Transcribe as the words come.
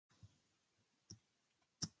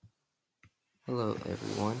Hello,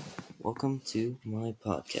 everyone. Welcome to my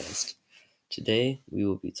podcast. Today, we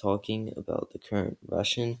will be talking about the current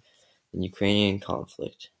Russian and Ukrainian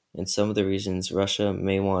conflict and some of the reasons Russia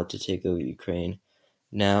may want to take over Ukraine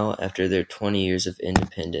now after their 20 years of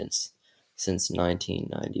independence since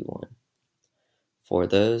 1991. For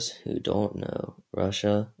those who don't know,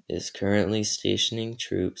 Russia is currently stationing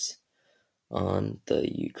troops on the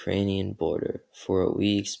Ukrainian border for what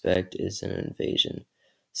we expect is an invasion,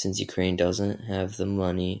 since Ukraine doesn't have the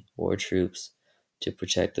money or troops to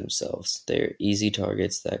protect themselves. They are easy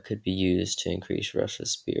targets that could be used to increase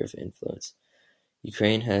Russia's sphere of influence.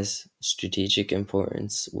 Ukraine has strategic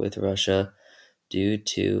importance with Russia due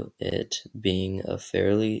to it being a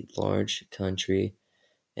fairly large country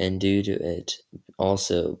and due to it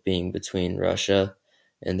also being between Russia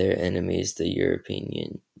and their enemies, the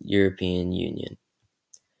European Union.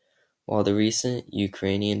 While the recent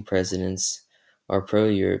Ukrainian presidents are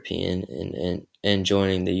pro-European and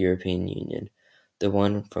joining the European Union, the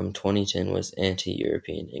one from 2010 was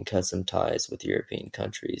anti-European and cut some ties with European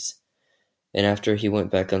countries. And after he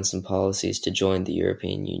went back on some policies to join the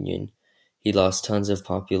European Union, he lost tons of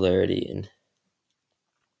popularity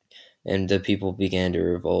and the people began to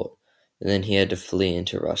revolt, and then he had to flee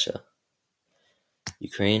into Russia.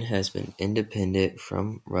 Ukraine has been independent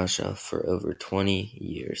from Russia for over 20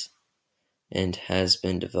 years and has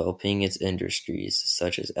been developing its industries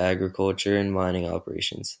such as agriculture and mining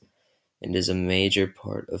operations, and is a major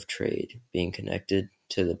part of trade, being connected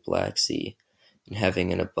to the Black Sea and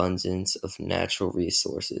having an abundance of natural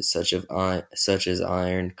resources such as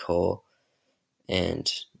iron, coal,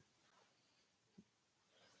 and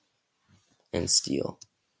steel.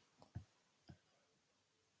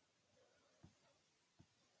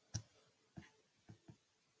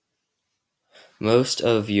 Most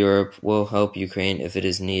of Europe will help Ukraine if it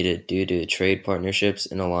is needed due to trade partnerships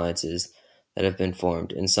and alliances that have been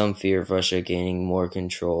formed, and some fear of Russia gaining more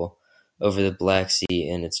control over the Black Sea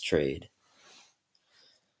and its trade.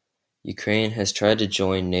 Ukraine has tried to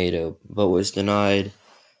join NATO, but was denied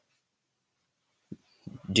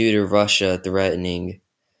due to Russia threatening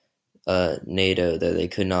NATO that they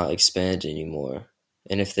could not expand anymore,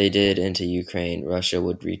 and if they did into Ukraine, Russia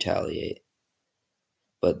would retaliate.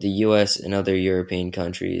 But the US and other European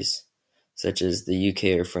countries, such as the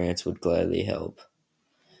UK or France, would gladly help.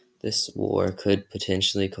 This war could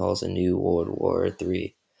potentially cause a new World War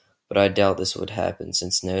III, but I doubt this would happen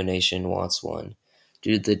since no nation wants one,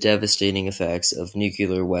 due to the devastating effects of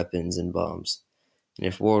nuclear weapons and bombs. And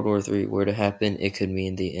if World War III were to happen, it could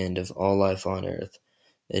mean the end of all life on Earth,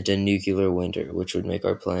 and a nuclear winter, which would make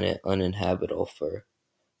our planet uninhabitable for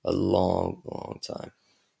a long, long time.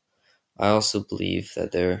 I also believe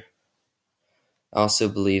that there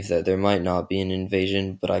might not be an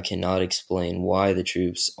invasion, but I cannot explain why the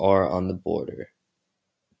troops are on the border.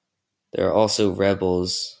 There are also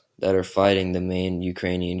rebels that are fighting the main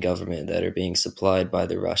Ukrainian government that are being supplied by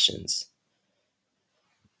the Russians.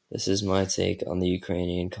 This is my take on the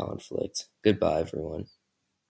Ukrainian conflict. Goodbye, everyone.